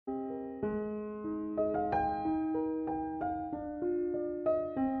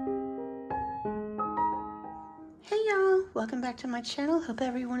welcome back to my channel. Hope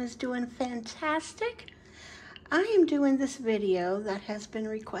everyone is doing fantastic. I am doing this video that has been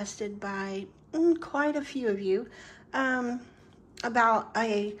requested by quite a few of you about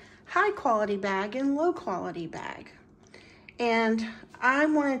a high quality bag and low quality bag. And I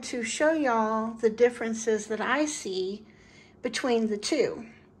wanted to show y'all the differences that I see between the two.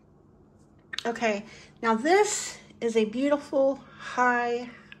 Okay, now this is a beautiful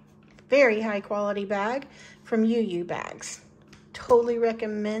very high quality bag from UUBags. Totally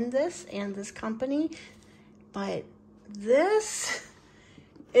recommend this and this company, but this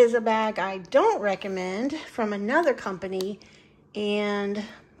is a bag I don't recommend from another company, and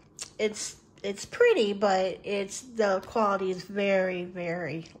it's pretty, but the quality is very,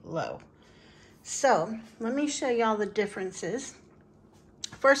 very low. So let me show y'all the differences.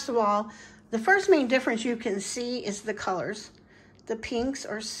 First of all, the first main difference you can see is the colors. The pinks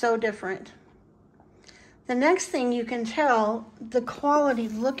are so different. The next thing you can tell, the quality,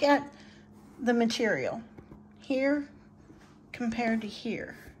 look at the material here compared to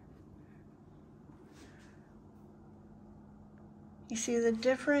here. You see the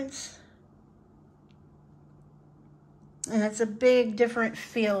difference? And it's a big different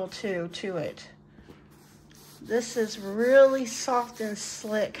feel too to it. This is really soft and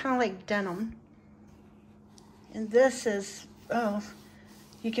slick, kind of like denim. And this is, oh,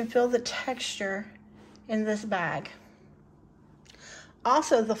 you can feel the texture in this bag.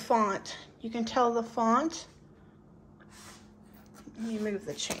 Also the font, you can tell the font. Let me move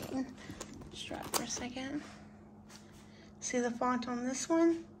the chain strap for a second. See the font on this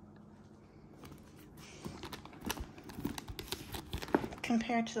one?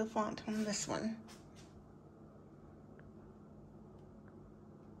 Compared to the font on this one.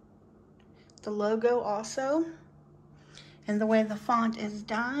 The logo also, and the way the font is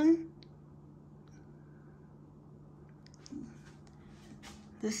done.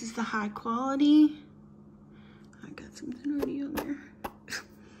 This is the high quality. I got something already on there.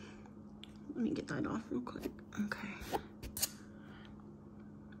 Let me get that off real quick. Okay.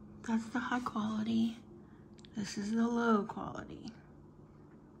 That's the high quality. This is the low quality.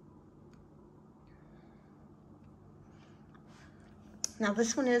 Now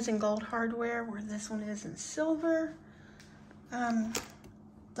this one is in gold hardware, where this one is in silver.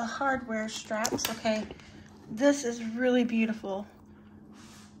 The hardware straps, okay, this is really beautiful.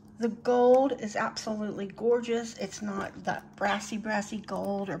 The gold is absolutely gorgeous. It's not that brassy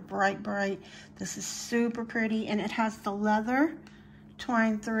gold or bright. This is super pretty, and it has the leather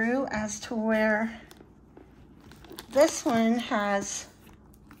twined through as to where this one has,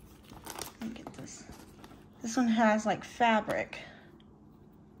 let me get this. This one has like fabric.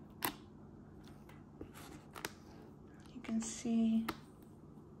 You can see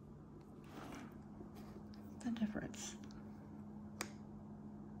the difference.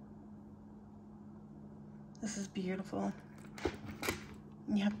 This is beautiful.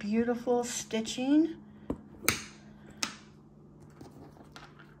 You have beautiful stitching.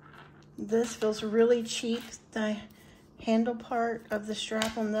 This feels really cheap. The handle part of the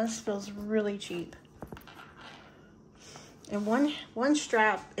strap on this feels really cheap. And one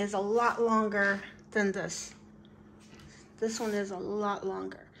strap is a lot longer than this. This one is a lot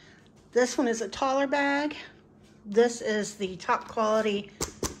longer. This one is a taller bag. This is the top quality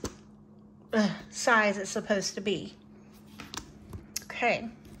size it's supposed to be. Okay.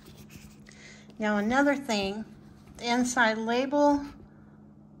 Now another thing, the inside label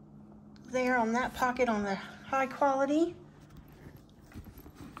there on that pocket on the high quality.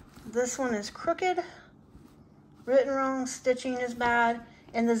 This one is crooked, written wrong, stitching is bad,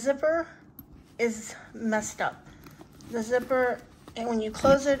 and the zipper is messed up. The zipper, and when you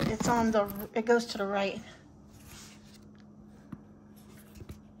close it, it goes to the right.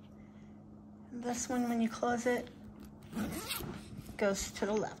 This one, when you close it, goes to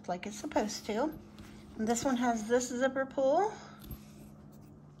the left like it's supposed to. And this one has this zipper pull.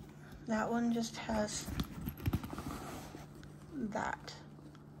 That one just has that.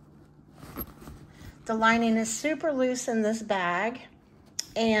 The lining is super loose in this bag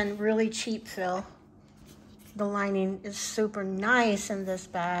and really cheap fill. The lining is super nice in this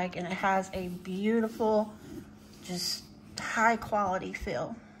bag, and it has a beautiful, just high quality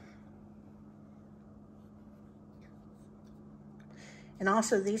feel. And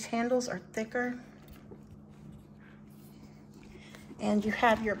also these handles are thicker. And you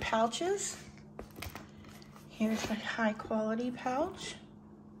have your pouches. Here's a high quality pouch.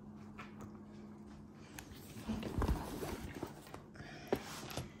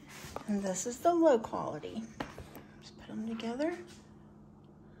 And this is the low quality. Just put them together.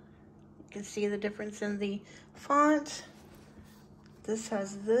 You can see the difference in the font. This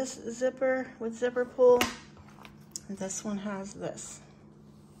has this zipper with zipper pull, and this one has this.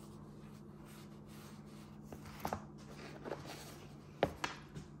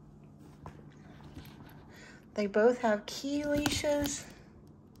 They both have key leashes.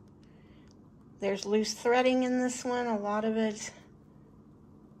 There's loose threading in this one, a lot of it.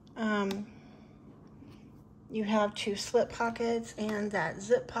 You have 2 slip pockets and that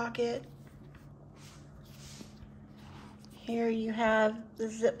zip pocket. Here you have the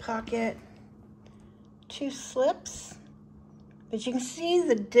zip pocket, 2 slips, but you can see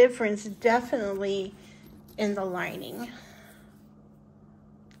the difference definitely in the lining.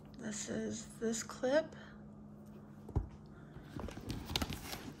 This is this clip.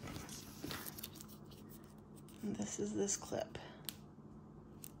 And this is this clip.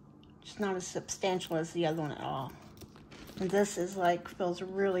 It's not as substantial as the other one at all. And this is like, feels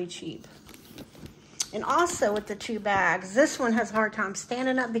really cheap. And also with the 2 bags, this one has a hard time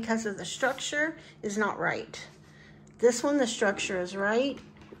standing up because of the structure is not right. This one, the structure is right.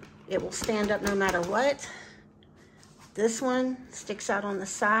 It will stand up no matter what. This one sticks out on the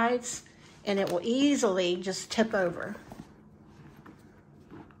sides and it will easily just tip over.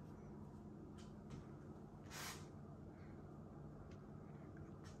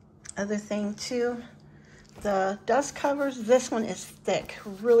 Other thing too, the dust covers, this one is thick,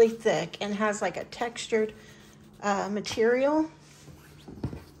 really thick, and has like a textured material.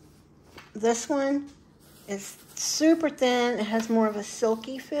 This one is super thin. It has more of a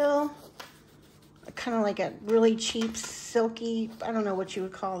silky feel, kind of like a really cheap silky, I don't know what you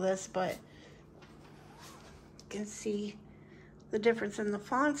would call this, but you can see the difference in the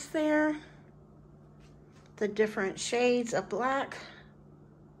fonts there, the different shades of black.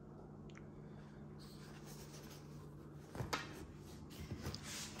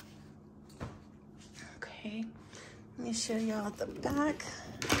 Okay, let me show y'all the back.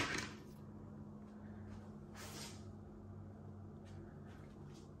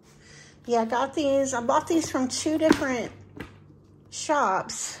 Yeah, I got these. I bought these from 2 different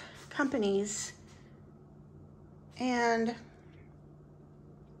shops, companies, and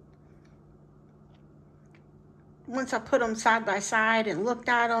once I put them side by side and looked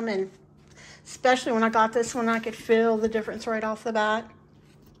at them, and especially when I got this one, I could feel the difference right off the bat.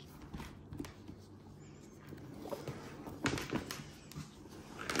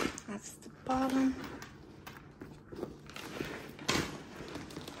 That's the bottom.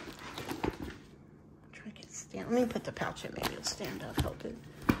 Try to get stand. Let me put the pouch in. Maybe it'll stand up. Help it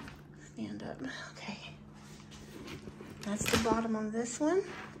stand up. Okay. That's the bottom on this one.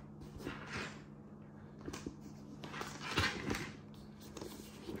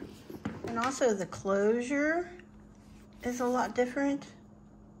 And also the closure is a lot different.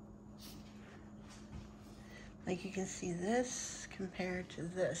 Like you can see this compared to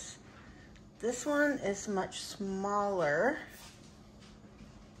this. This one is much smaller.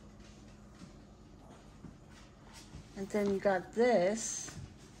 And then you got this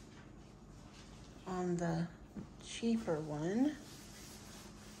on the cheaper one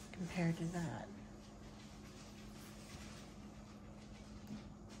compared to that.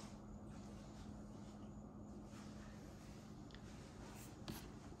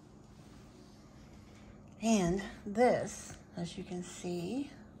 And this, as you can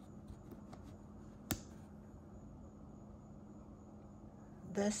see,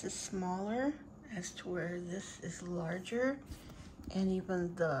 this is smaller as to where this is larger, and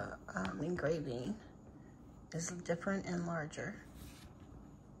even the engraving is different and larger.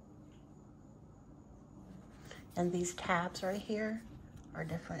 And these tabs right here are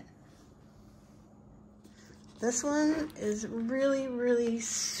different. This one is really, really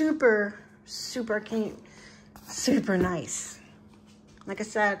super cute, super nice. Like I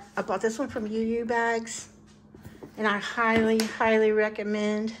said, I bought this one from UUBags, and I highly, highly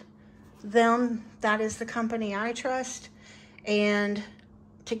recommend them. That is the company I trust. And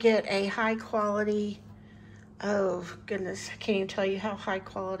to get a high quality, oh goodness, I can't even tell you how high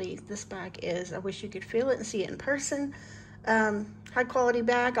quality this bag is. I wish you could feel it and see it in person. High quality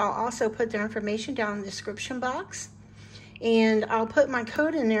bag. I'll also put their information down in the description box. And I'll put my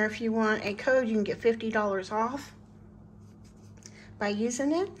code in there. If you want a code, you can get $50 off by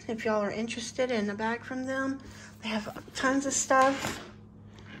using it. If y'all are interested in a bag from them, they have tons of stuff.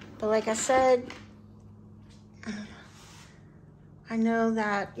 But like I said, I know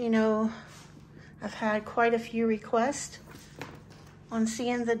that, you know, I've had quite a few requests on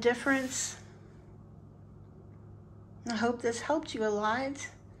seeing the difference. I hope this helped you a lot.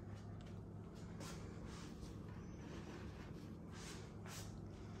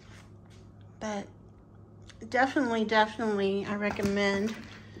 But definitely, I recommend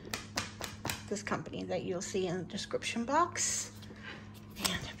this company that you'll see in the description box.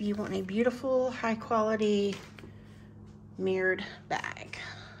 And if you want a beautiful, high quality mirrored bag.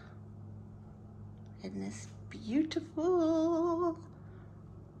 Isn't this beautiful?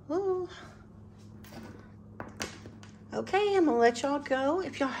 Ooh. Okay, I'm gonna let y'all go.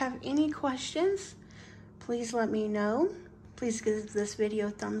 If y'all have any questions, please let me know. Please give this video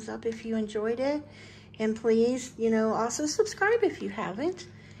a thumbs up if you enjoyed it. And please, also subscribe if you haven't.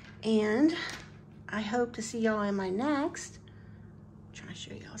 And I hope to see y'all in my next. I'm trying to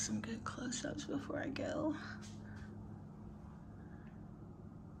show y'all some good close-ups before I go.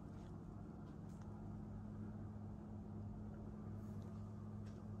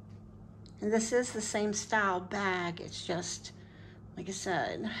 And this is the same style bag. It's just, like I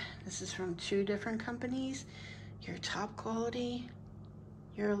said, this is from 2 different companies. Your top quality,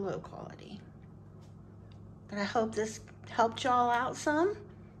 your low quality. But I hope this helped y'all out some.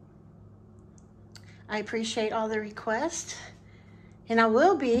 I appreciate all the requests. And I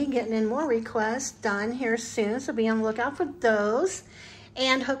will be getting in more requests done here soon, so be on the lookout for those.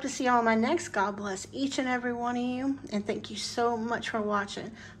 And hope to see y'all on my next. God bless each and every one of you. And thank you so much for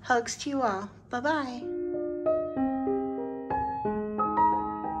watching. Hugs to you all. Bye-bye.